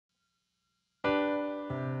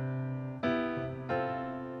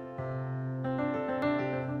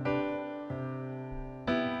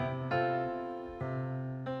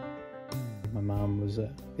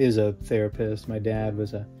is a therapist. My dad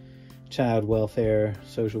was a child welfare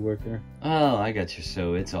social worker. Oh, I got you.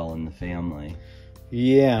 So it's all in the family.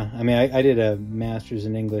 Yeah, I mean, I did a master's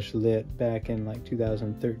in English Lit back in like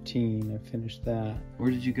 2013. I finished that. Where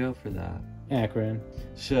did you go for that? Akron.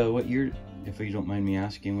 So what year, if you don't mind me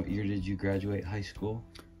asking, what year did you graduate high school?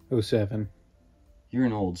 07. You're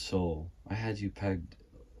an old soul. I had you pegged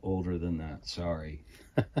older than that. Sorry.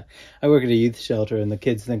 I work at a youth shelter and the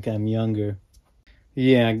kids think I'm younger.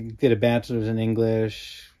 Yeah, I did a bachelor's in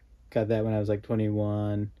English. Got that when I was like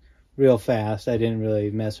 21. Real fast. I didn't really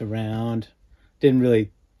mess around. Didn't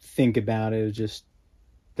really think about it. It was just,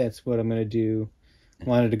 that's what I'm going to do.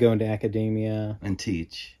 Wanted to go into academia. And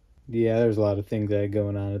teach. Yeah, there was a lot of things that I had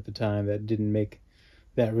going on at the time that didn't make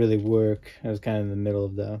that really work. I was kind of in the middle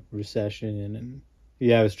of the recession, and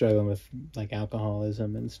yeah, I was struggling with like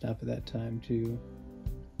alcoholism and stuff at that time too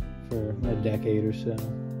for a decade or so.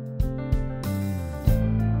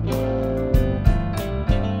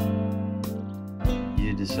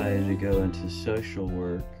 You decided to go into social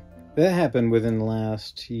work. That happened within the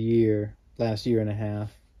last year and a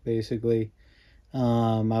half, basically.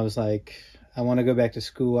 I was like, I want to go back to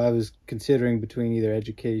school. I was considering between either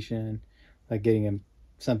education, like getting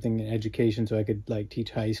something in education so I could like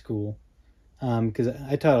teach high school. Because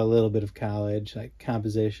I taught a little bit of college, like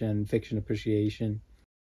composition, fiction appreciation.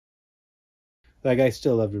 Like I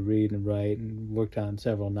still love to read and write and worked on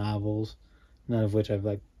several novels, none of which I've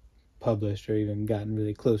like published or even gotten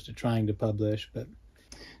really close to trying to publish, but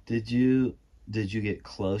Did you get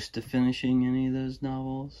close to finishing any of those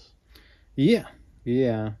novels? Yeah,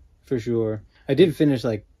 for sure. I did finish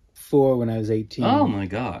like 4 when I was 18. Oh my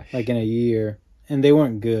gosh. Like in a year. And they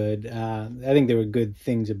weren't good. I think there were good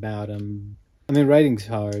things about them. I mean, writing's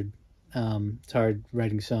hard. It's hard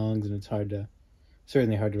writing songs, and it's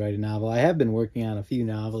certainly hard to write a novel. I have been working on a few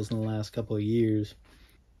novels in the last couple of years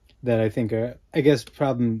that I think I guess the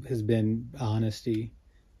problem has been honesty.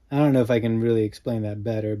 I don't know if I can really explain that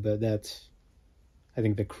better, but that's, I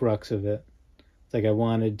think, the crux of it. It's like I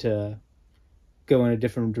wanted to go in a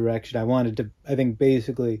different direction. I wanted to, I think,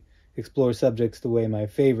 basically explore subjects the way my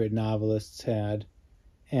favorite novelists had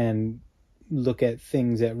and look at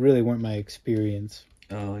things that really weren't my experience.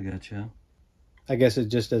 Oh, I gotcha. I guess it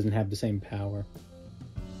just doesn't have the same power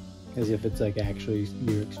as if it's like actually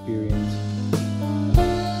your experience.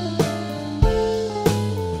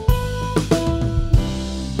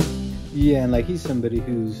 Yeah, and like he's somebody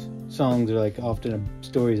whose songs are like often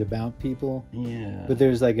stories about people. Yeah. But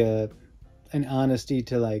there's like an honesty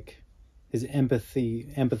to like his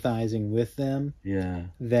empathizing with them. Yeah.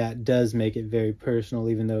 That does make it very personal,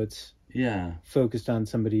 even though it's focused on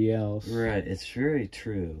somebody else. Right. It's very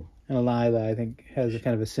true. And Lila, I think, has a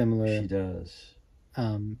kind of a similar. She does.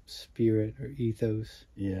 Spirit or ethos.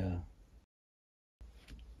 Yeah.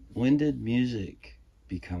 When did music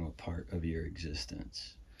become a part of your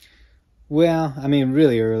existence? Well, I mean,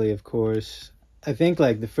 really early, of course. I think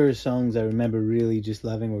like the first songs I remember really just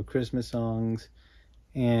loving were Christmas songs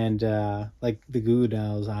and like the Goo Goo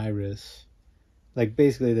Dolls' Iris. Like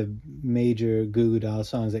basically the major Goo Goo Dolls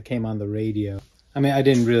songs that came on the radio. I mean,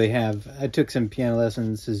 I took some piano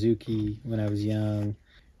lessons, Suzuki, when I was young.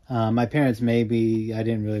 My parents maybe, I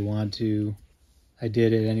didn't really want to. I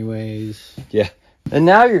did it anyways. Yeah. And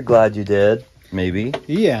now you're glad you did, maybe.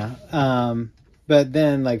 Yeah. But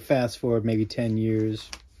then, like, fast forward maybe 10 years,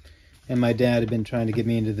 and my dad had been trying to get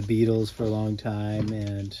me into the Beatles for a long time,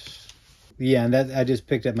 and yeah, and I just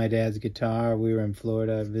picked up my dad's guitar. We were in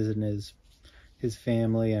Florida visiting his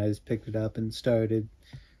family, and I just picked it up and started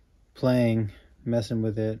playing, messing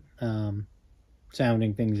with it,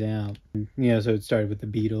 sounding things out. And, you know, so it started with the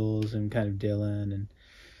Beatles and kind of Dylan and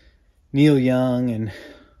Neil Young, and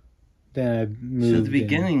then I moved. So the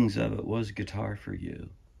beginnings of it was guitar for you.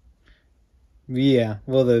 Yeah,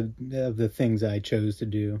 well, the things I chose to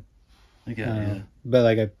do. I got you. But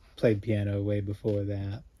like I played piano way before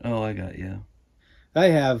that. Oh, I got you.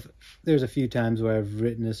 There's a few times where I've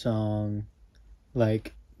written a song,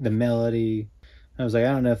 like the melody. I was like,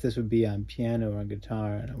 I don't know if this would be on piano or on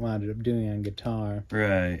guitar, and I wound up doing it on guitar.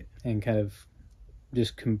 Right. And kind of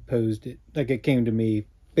just composed it. Like it came to me,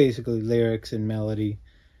 basically lyrics and melody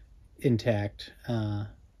intact.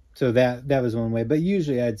 So that was one way. But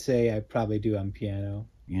usually I'd say I probably do on piano.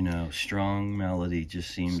 You know, strong melody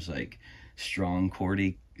just seems like strong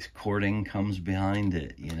chording comes behind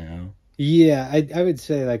it, you know? Yeah, I would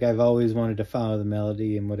say like I've always wanted to follow the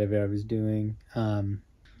melody in whatever I was doing. When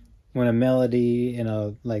a melody and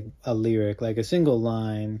a lyric, like a single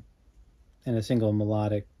line and a single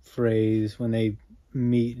melodic phrase, when they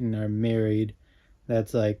meet and are married,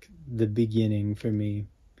 that's like the beginning for me.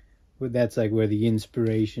 that's like where the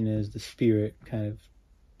inspiration is, the spirit kind of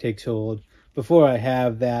takes hold. Before I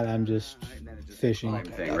have that, I'm just fishing.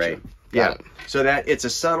 Thing, Gotcha. right? Got Yeah. it. So that it's a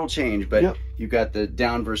subtle change, but Yep. you got the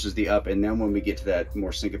down versus the up, and then when we get to that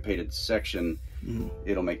more syncopated section,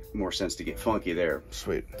 it'll make more sense to get funky there.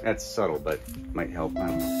 Sweet. That's subtle, but might help. I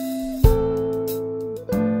don't know.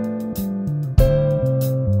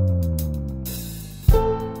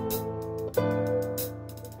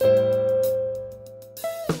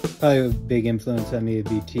 Probably a big influence on me would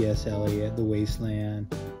be T.S. Eliot, The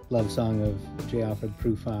Wasteland, love song of J. Alfred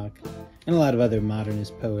Prufrock, and a lot of other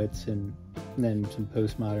modernist poets, and then some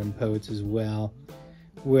postmodern poets as well,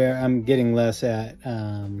 where I'm getting less at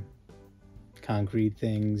concrete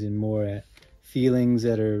things and more at feelings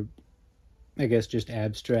that are, I guess, just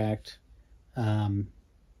abstract. But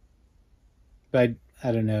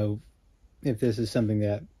I don't know if this is something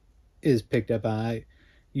that is picked up on. I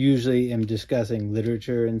usually am discussing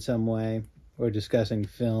literature in some way, or discussing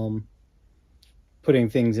film, putting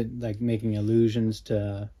things that, like, making allusions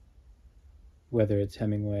to whether it's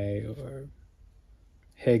Hemingway or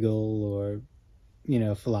Hegel or, you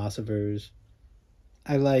know, philosophers.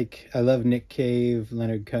 I love Nick Cave,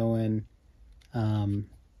 Leonard Cohen,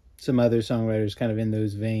 some other songwriters kind of in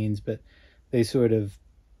those veins, but they sort of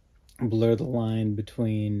blur the line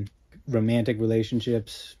between romantic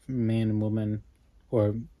relationships, man and woman,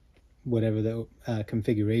 or whatever the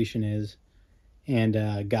configuration is,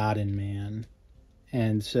 and God and man.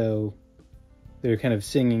 And so they're kind of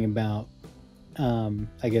singing about,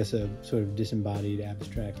 I guess, a sort of disembodied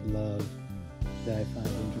abstract love that I find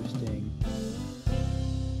interesting.